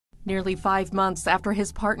Nearly 5 months after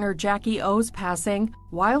his partner Jacky O's passing,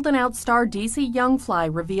 Wild 'N Out star DC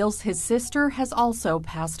Youngfly reveals his sister has also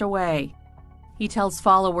passed away. He tells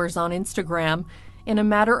followers on Instagram, "In a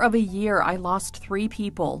matter of a year, I lost 3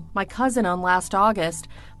 people, my cousin on last August,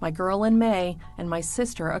 my girl in May, and my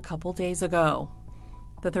sister a couple days ago."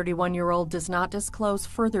 The 31-year-old does not disclose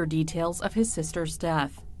further details of his sister's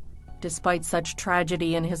death. Despite such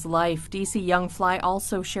tragedy in his life, DC Youngfly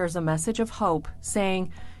also shares a message of hope,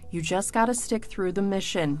 saying, "You just gotta stick through the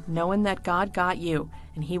mission, knowing that God got you,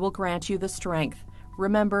 and He will grant you the strength.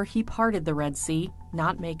 Remember, He parted the Red Sea,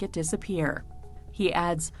 not make it disappear." He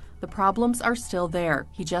adds, "The problems are still there.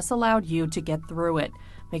 He just allowed you to get through it.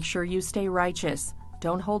 Make sure you stay righteous.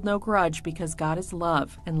 Don't hold no grudge because God is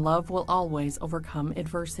love, and love will always overcome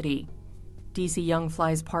adversity." DC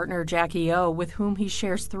Youngfly's partner Jacky O, with whom he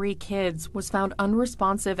shares 3 kids, was found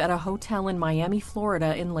unresponsive at a hotel in Miami,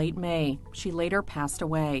 Florida in late May. She later passed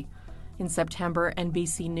away. In September,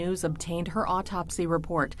 NBC News obtained her autopsy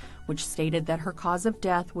report, which stated that her cause of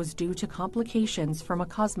death was due to complications from a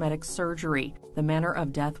cosmetic surgery. The manner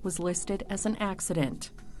of death was listed as an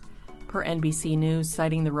accident. Per NBC News,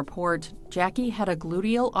 citing the report, Jacky had a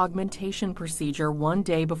gluteal augmentation procedure 1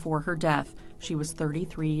 day before her death. She was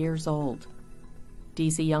 33 years old.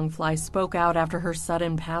 DC Youngfly spoke out after her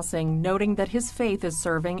sudden passing, noting that his faith is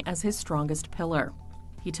serving as his strongest pillar.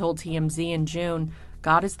 He told TMZ in June,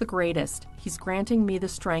 "God is the greatest. He's granting me the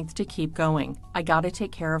strength to keep going. I gotta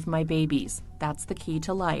take care of my babies. That's the key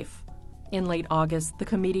to life." In late August, the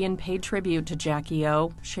comedian paid tribute to Jacky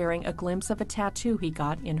O, sharing a glimpse of a tattoo he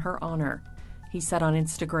got in her honor. He said on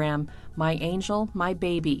Instagram, "My angel, my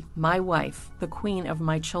baby, my wife, the queen of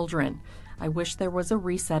my children. I wish there was a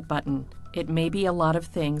reset button. It may be a lot of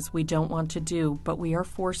things we don't want to do, but we are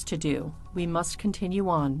forced to do. We must continue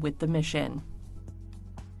on with the mission."